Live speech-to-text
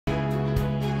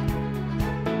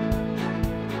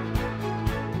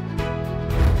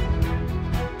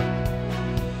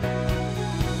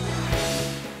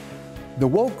The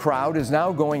woke crowd is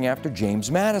now going after James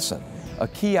Madison, a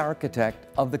key architect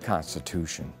of the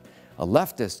Constitution. A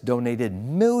leftist donated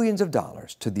millions of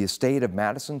dollars to the estate of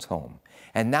Madison's home,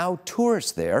 and now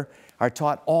tourists there are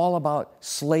taught all about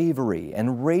slavery and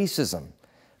racism,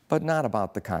 but not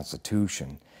about the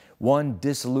Constitution. One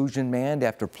disillusioned man,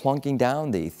 after plunking down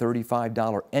the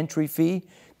 $35 entry fee,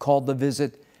 called the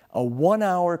visit a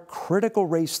one-hour critical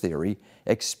race theory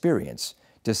experience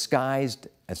disguised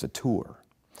as a tour.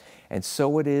 And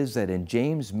so it is that in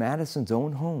James Madison's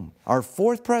own home, our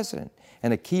fourth president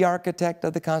and a key architect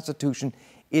of the Constitution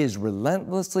is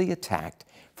relentlessly attacked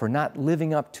for not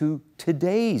living up to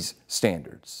today's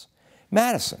standards.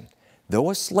 Madison,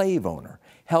 though a slave owner,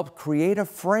 helped create a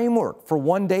framework for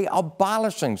one day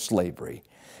abolishing slavery.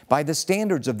 By the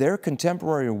standards of their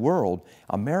contemporary world,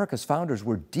 America's founders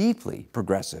were deeply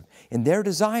progressive in their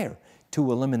desire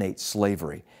to eliminate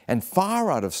slavery and far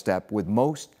out of step with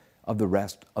most of the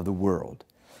rest of the world.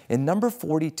 In number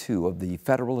 42 of the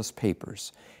Federalist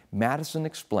Papers, Madison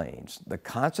explains the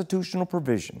constitutional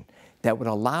provision that would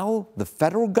allow the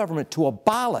federal government to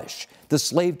abolish the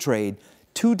slave trade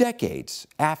 2 decades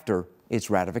after its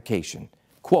ratification.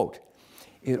 Quote,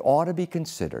 "It ought to be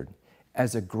considered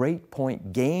as a great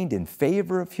point gained in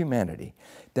favor of humanity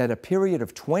that a period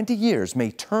of 20 years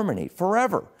may terminate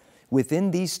forever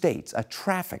within these states a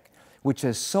traffic which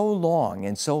has so long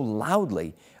and so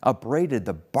loudly upbraided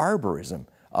the barbarism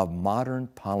of modern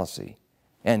policy."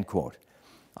 End quote.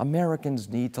 Americans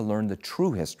need to learn the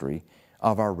true history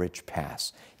of our rich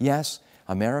past. Yes,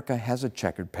 America has a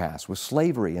checkered past with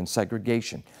slavery and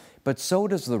segregation, but so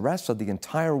does the rest of the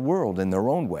entire world in their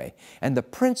own way. And the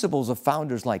principles of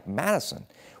founders like Madison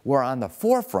were on the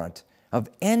forefront of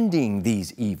ending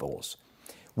these evils.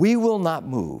 We will not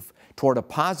move toward a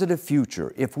positive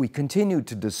future if we continue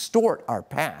to distort our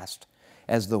past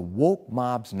as the woke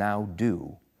mobs now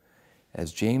do.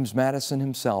 As James Madison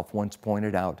himself once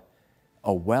pointed out,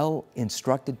 a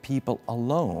well-instructed people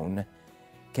alone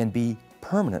can be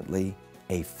permanently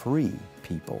a free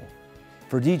people.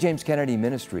 For D. James Kennedy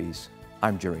Ministries,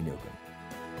 I'm Jerry Newcombe.